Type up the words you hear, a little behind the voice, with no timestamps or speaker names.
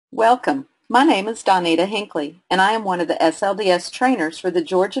Welcome. My name is Donita Hinckley, and I am one of the SLDS trainers for the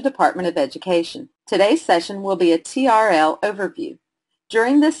Georgia Department of Education. Today's session will be a TRL overview.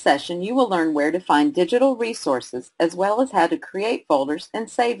 During this session, you will learn where to find digital resources as well as how to create folders and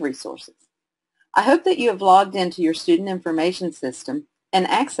save resources. I hope that you have logged into your student information system and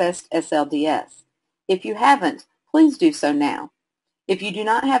accessed SLDS. If you haven't, please do so now. If you do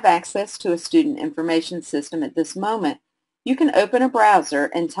not have access to a student information system at this moment, you can open a browser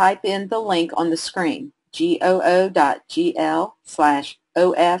and type in the link on the screen,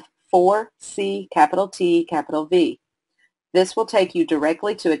 goo.gl/OF4C_T_V. This will take you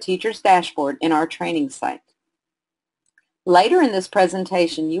directly to a teacher's dashboard in our training site. Later in this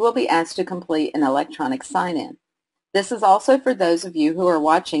presentation, you will be asked to complete an electronic sign-in. This is also for those of you who are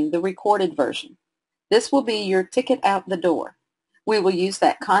watching the recorded version. This will be your ticket out the door. We will use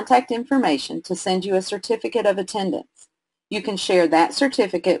that contact information to send you a certificate of attendance. You can share that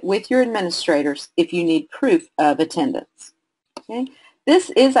certificate with your administrators if you need proof of attendance. Okay? This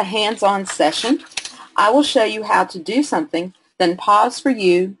is a hands-on session. I will show you how to do something, then pause for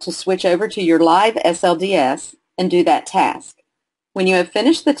you to switch over to your live SLDS and do that task. When you have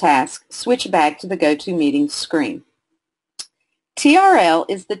finished the task, switch back to the GoToMeeting screen. TRL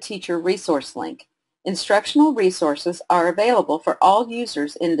is the Teacher Resource Link. Instructional resources are available for all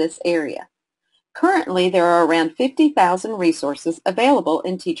users in this area. Currently, there are around 50,000 resources available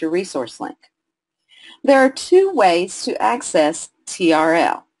in Teacher Resource Link. There are two ways to access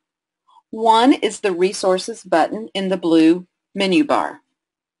TRL. One is the Resources button in the blue menu bar.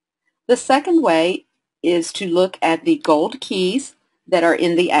 The second way is to look at the gold keys that are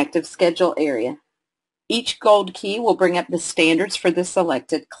in the Active Schedule area. Each gold key will bring up the standards for the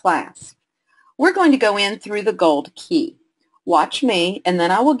selected class. We're going to go in through the gold key. Watch me, and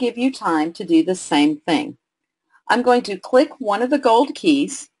then I will give you time to do the same thing. I'm going to click one of the gold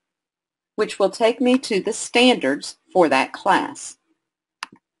keys, which will take me to the standards for that class.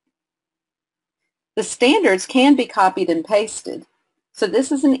 The standards can be copied and pasted, so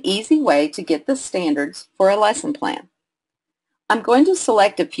this is an easy way to get the standards for a lesson plan. I'm going to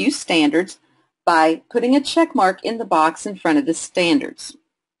select a few standards by putting a check mark in the box in front of the standards.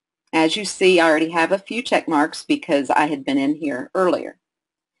 As you see, I already have a few check marks because I had been in here earlier.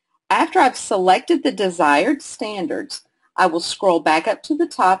 After I've selected the desired standards, I will scroll back up to the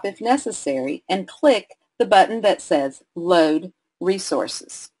top if necessary and click the button that says Load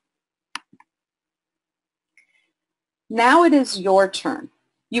Resources. Now it is your turn.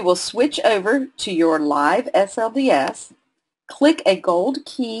 You will switch over to your live SLDS, click a gold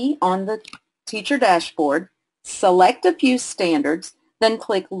key on the teacher dashboard, select a few standards, then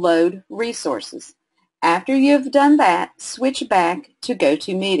click Load Resources. After you have done that, switch back to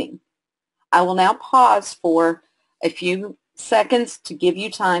GoToMeeting. I will now pause for a few seconds to give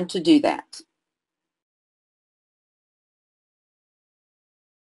you time to do that.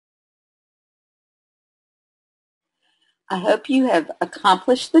 I hope you have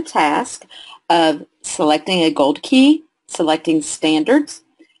accomplished the task of selecting a gold key, selecting standards,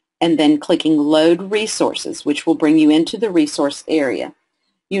 and then clicking Load Resources, which will bring you into the resource area.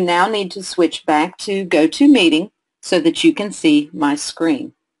 You now need to switch back to GoToMeeting so that you can see my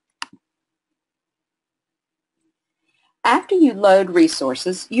screen. After you load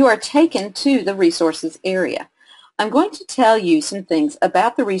resources, you are taken to the resources area. I'm going to tell you some things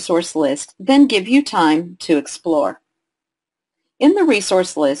about the resource list, then give you time to explore. In the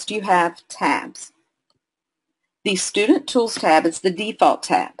resource list, you have tabs. The Student Tools tab is the default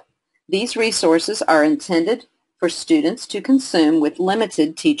tab. These resources are intended for students to consume with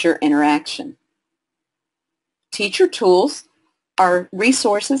limited teacher interaction. Teacher Tools are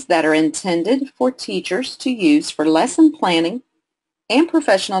resources that are intended for teachers to use for lesson planning and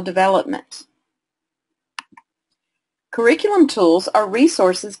professional development. Curriculum Tools are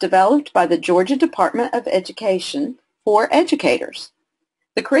resources developed by the Georgia Department of Education for educators.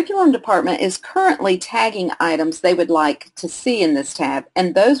 The Curriculum Department is currently tagging items they would like to see in this tab,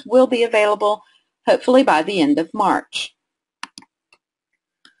 and those will be available hopefully by the end of March.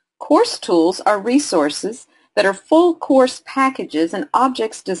 Course Tools are resources that are full course packages and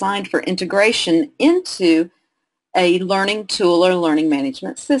objects designed for integration into a learning tool or learning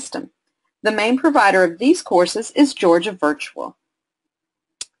management system. The main provider of these courses is Georgia Virtual.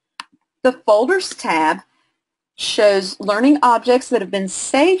 The Folders tab shows learning objects that have been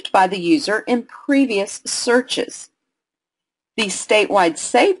saved by the user in previous searches. The Statewide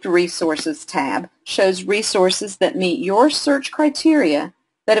Saved Resources tab shows resources that meet your search criteria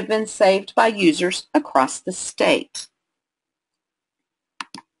that have been saved by users across the state.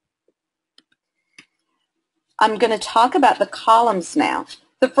 I'm going to talk about the columns now.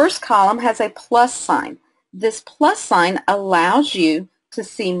 The first column has a plus sign. This plus sign allows you to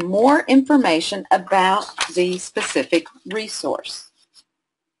see more information about the specific resource.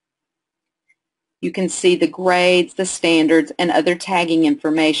 You can see the grades, the standards, and other tagging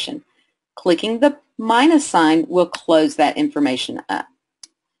information. Clicking the minus sign will close that information up.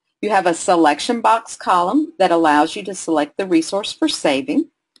 You have a selection box column that allows you to select the resource for saving.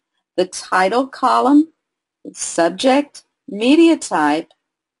 The title column, subject, media type,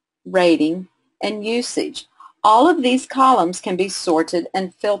 rating, and usage. All of these columns can be sorted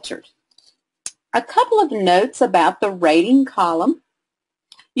and filtered. A couple of notes about the rating column.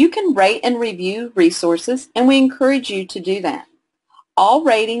 You can rate and review resources, and we encourage you to do that. All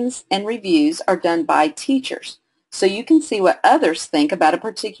ratings and reviews are done by teachers, so you can see what others think about a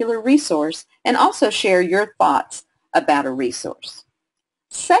particular resource and also share your thoughts about a resource.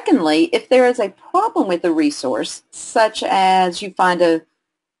 Secondly, if there is a problem with a resource, such as you find a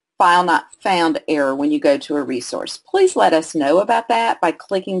file not found error when you go to a resource, please let us know about that by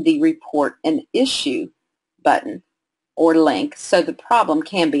clicking the Report an Issue button or link so the problem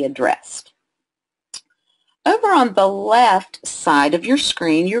can be addressed. Over on the left side of your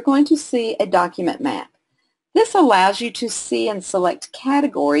screen, you're going to see a document map. This allows you to see and select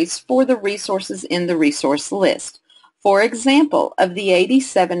categories for the resources in the resource list. For example, of the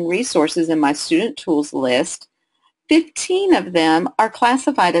 87 resources in my Student Tools list, 15 of them are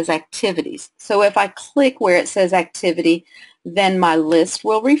classified as activities. So if I click where it says activity, then my list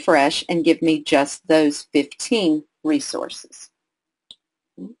will refresh and give me just those 15 resources.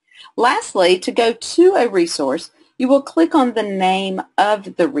 Lastly, to go to a resource, you will click on the name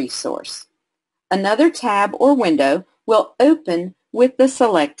of the resource. Another tab or window will open with the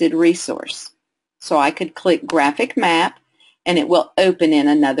selected resource. So I could click Graphic Map and it will open in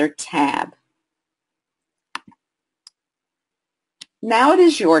another tab. Now it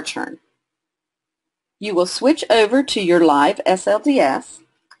is your turn. You will switch over to your live SLDS.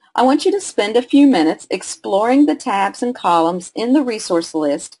 I want you to spend a few minutes exploring the tabs and columns in the resource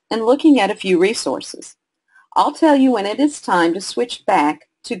list and looking at a few resources. I'll tell you when it is time to switch back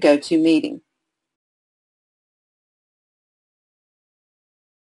to GoToMeeting.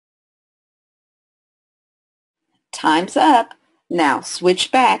 Time's up. Now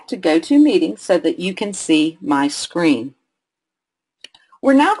switch back to GoToMeeting so that you can see my screen.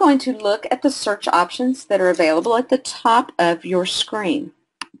 We're now going to look at the search options that are available at the top of your screen.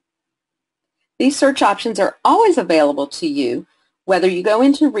 These search options are always available to you, whether you go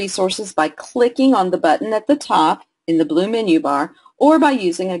into resources by clicking on the button at the top in the blue menu bar or by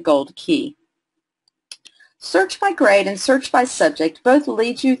using a gold key. Search by grade and search by subject both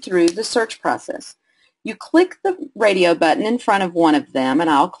lead you through the search process. You click the radio button in front of one of them, and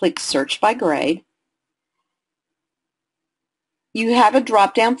I'll click Search by Grade. You have a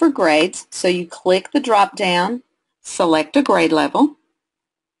drop-down for grades, so you click the drop-down, select a grade level.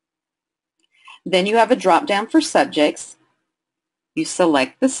 Then you have a drop-down for subjects. You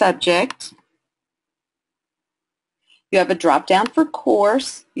select the subject. You have a drop-down for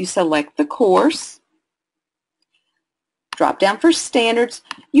course. You select the course. Drop-down for standards.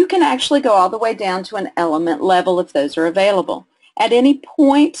 You can actually go all the way down to an element level if those are available. At any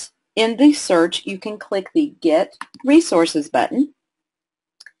point in the search, you can click the Get Resources button,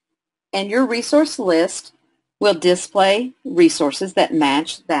 and your resource list will display resources that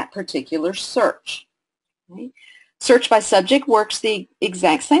match that particular search. Okay. Search by subject works the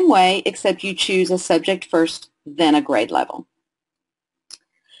exact same way, except you choose a subject first, then a grade level.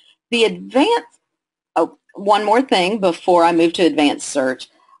 The advanced, one more thing before I move to advanced search.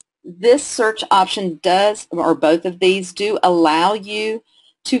 This search option does, or both of these do, allow you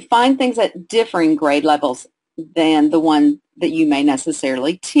to find things at differing grade levels than the one that you may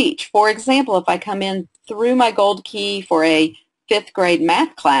necessarily teach. For example, if I come in through my gold key for a 5th grade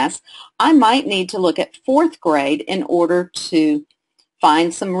math class, I might need to look at 4th grade in order to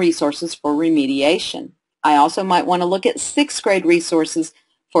find some resources for remediation. I also might want to look at 6th grade resources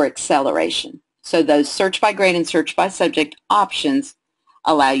for acceleration. So those search by grade and search by subject options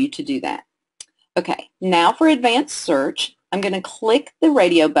allow you to do that. Okay, now for advanced search, I'm going to click the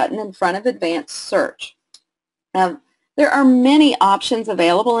radio button in front of advanced search. Now, there are many options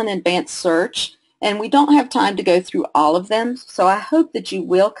available in advanced search, and we don't have time to go through all of them, so I hope that you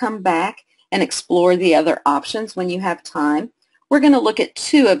will come back and explore the other options when you have time. We're going to look at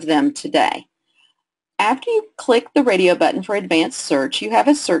 2 of them today. After you click the radio button for advanced search, you have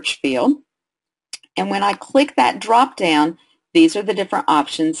a search field. And when I click that drop down, these are the different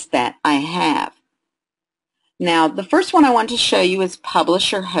options that I have. Now, the first one I want to show you is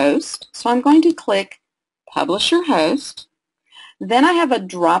Publisher Host. So I'm going to click Publisher Host. Then I have a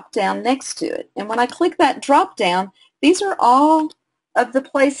drop down next to it. And when I click that drop down, these are all of the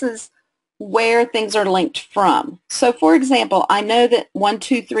places where things are linked from. So for example, I know that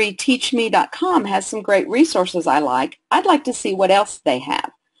 123teachme.com has some great resources I like. I'd like to see what else they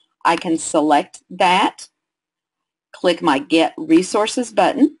have. I can select that, click my Get Resources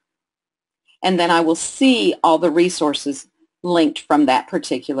button, and then I will see all the resources linked from that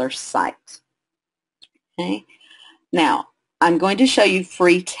particular site. Okay. Now, I'm going to show you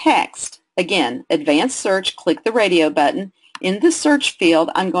free text. Again, advanced search, click the radio button. In the search field,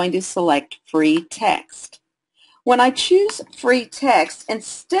 I'm going to select free text. When I choose free text,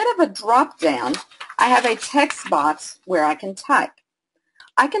 instead of a drop-down, I have a text box where I can type.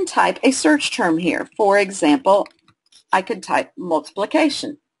 I can type a search term here. For example, I could type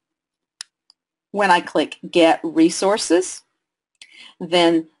multiplication. When I click Get Resources,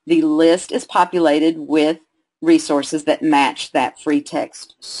 then the list is populated with resources that match that free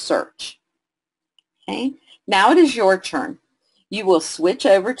text search. Okay? Now it is your turn. You will switch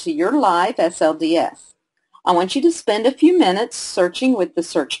over to your live SLDS. I want you to spend a few minutes searching with the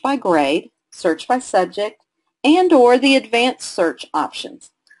search by grade, search by subject, and or the advanced search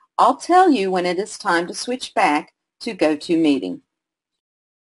options. I'll tell you when it is time to switch back to GoToMeeting.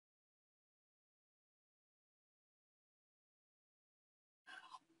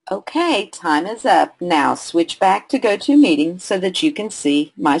 Okay, time is up. Now switch back to GoToMeeting so that you can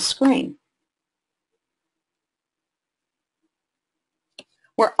see my screen.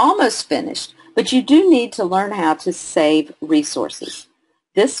 We're almost finished, but you do need to learn how to save resources.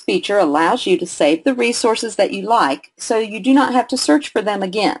 This feature allows you to save the resources that you like so you do not have to search for them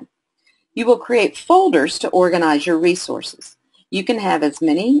again. You will create folders to organize your resources. You can have as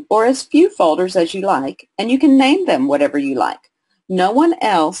many or as few folders as you like, and you can name them whatever you like. No one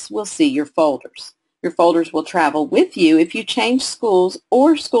else will see your folders. Your folders will travel with you if you change schools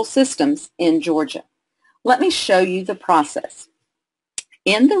or school systems in Georgia. Let me show you the process.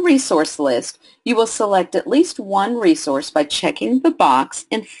 In the resource list, you will select at least one resource by checking the box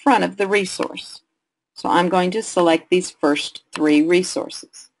in front of the resource. So I'm going to select these first three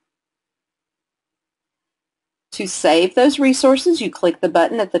resources. To save those resources, you click the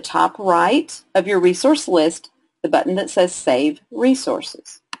button at the top right of your resource list, the button that says Save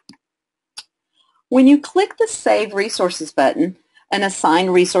Resources. When you click the Save Resources button, an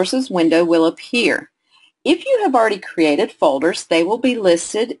Assign Resources window will appear. If you have already created folders, they will be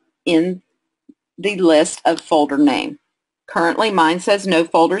listed in the list of folder name. Currently, mine says no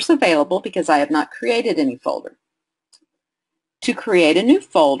folders available because I have not created any folder. To create a new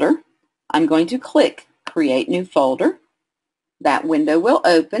folder, I'm going to click Create New Folder. That window will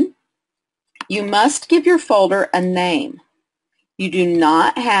open. You must give your folder a name. You do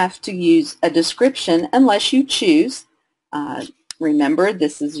not have to use a description unless you choose. Remember,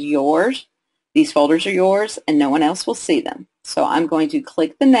 this is yours. These folders are yours and no one else will see them. So I'm going to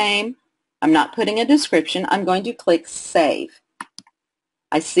click the name. I'm not putting a description. I'm going to click Save.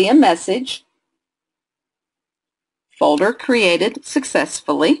 I see a message. Folder created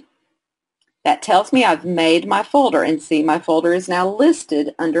successfully. That tells me I've made my folder, and see, my folder is now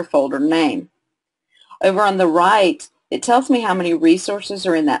listed under folder name. Over on the right, it tells me how many resources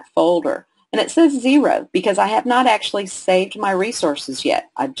are in that folder. And it says 0 because I have not actually saved my resources yet.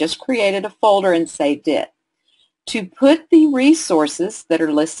 I've just created a folder and saved it. To put the resources that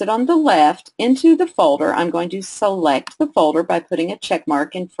are listed on the left into the folder, I'm going to select the folder by putting a check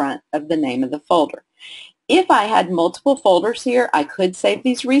mark in front of the name of the folder. If I had multiple folders here, I could save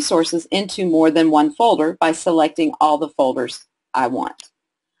these resources into more than one folder by selecting all the folders I want.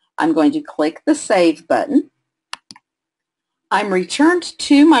 I'm going to click the Save button. I'm returned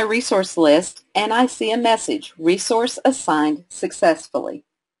to my resource list and I see a message, Resource Assigned Successfully.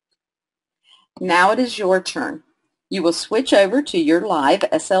 Now it is your turn. You will switch over to your live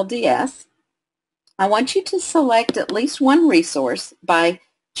SLDS. I want you to select at least one resource by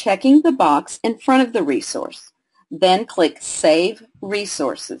checking the box in front of the resource. Then click Save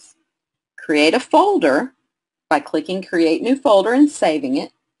Resources. Create a folder by clicking Create New Folder and saving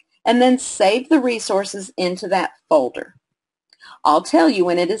it, and then save the resources into that folder. I'll tell you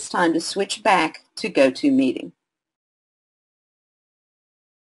when it is time to switch back to GoToMeeting.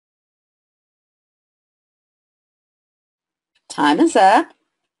 Time is up.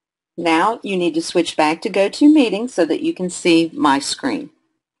 Now you need to switch back to GoToMeeting so that you can see my screen.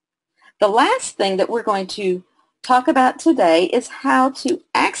 The last thing that we're going to talk about today is how to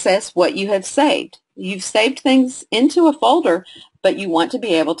access what you have saved. You've saved things into a folder, but you want to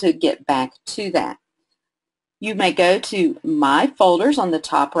be able to get back to that. You may go to My Folders on the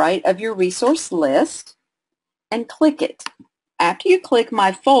top right of your resource list and click it. After you click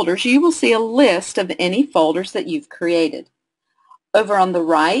My Folders, you will see a list of any folders that you've created. Over on the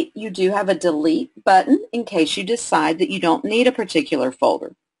right, you do have a Delete button in case you decide that you don't need a particular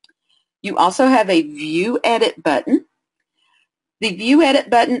folder. You also have a View Edit button. The View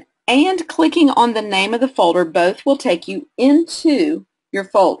Edit button and clicking on the name of the folder both will take you into your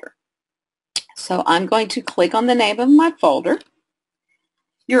folder. So I'm going to click on the name of my folder.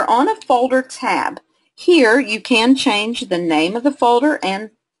 You're on a folder tab. Here you can change the name of the folder and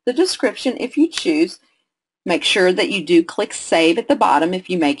the description if you choose. Make sure that you do click Save at the bottom if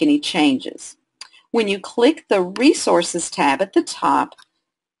you make any changes. When you click the Resources tab at the top,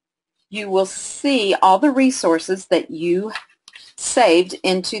 you will see all the resources that you saved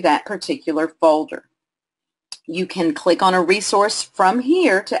into that particular folder. You can click on a resource from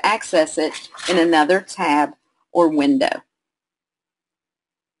here to access it in another tab or window.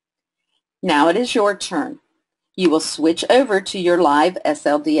 Now it is your turn. You will switch over to your live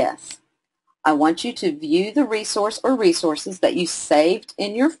SLDS. I want you to view the resource or resources that you saved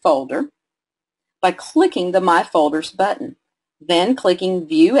in your folder by clicking the My Folders button, then clicking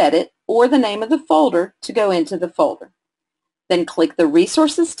View Edit or the name of the folder to go into the folder. Then click the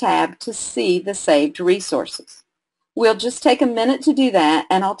Resources tab to see the saved resources. We'll just take a minute to do that,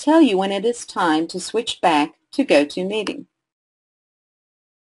 and I'll tell you when it is time to switch back to GoToMeeting.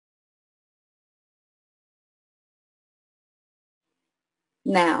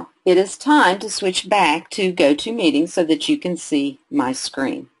 Now, it is time to switch back to GoToMeeting so that you can see my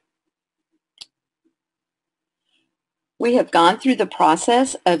screen. We have gone through the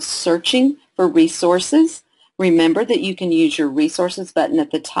process of searching for resources. Remember that you can use your Resources button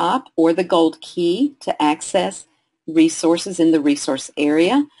at the top or the gold key to access resources in the resource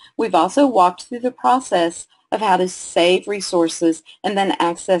area. We've also walked through the process of how to save resources and then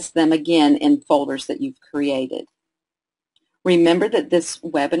access them again in folders that you've created. Remember that this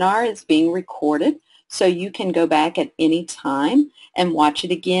webinar is being recorded, so you can go back at any time and watch it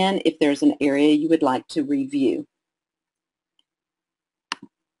again if there's an area you would like to review.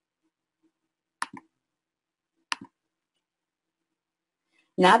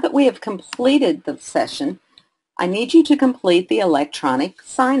 Now that we have completed the session, I need you to complete the electronic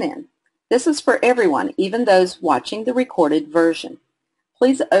sign-in. This is for everyone, even those watching the recorded version.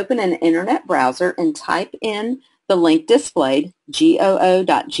 Please open an internet browser and type in the link displayed,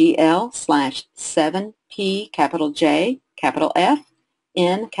 goo.gl/7p capital J, capital F,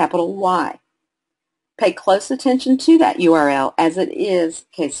 N, capital Y. Pay close attention to that URL as it is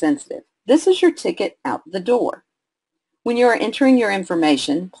case sensitive. This is your ticket out the door. When you are entering your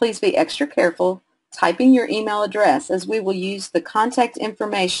information, please be extra careful typing your email address, as we will use the contact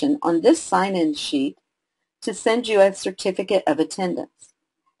information on this sign-in sheet to send you a certificate of attendance.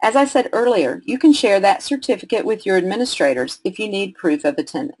 As I said earlier, you can share that certificate with your administrators if you need proof of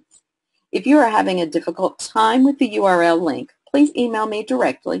attendance. If you are having a difficult time with the URL link, please email me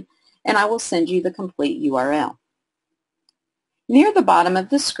directly and I will send you the complete URL. Near the bottom of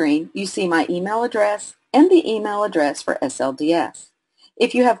the screen, you see my email address and the email address for SLDS.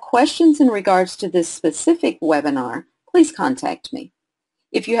 If you have questions in regards to this specific webinar, please contact me.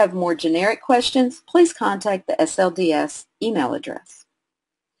 If you have more generic questions, please contact the SLDS email address.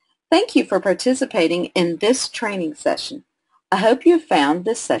 Thank you for participating in this training session. I hope you have found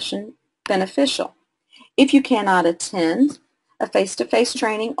this session beneficial. If you cannot attend a face-to-face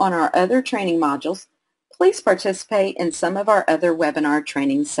training on our other training modules, please participate in some of our other webinar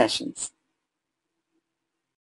training sessions.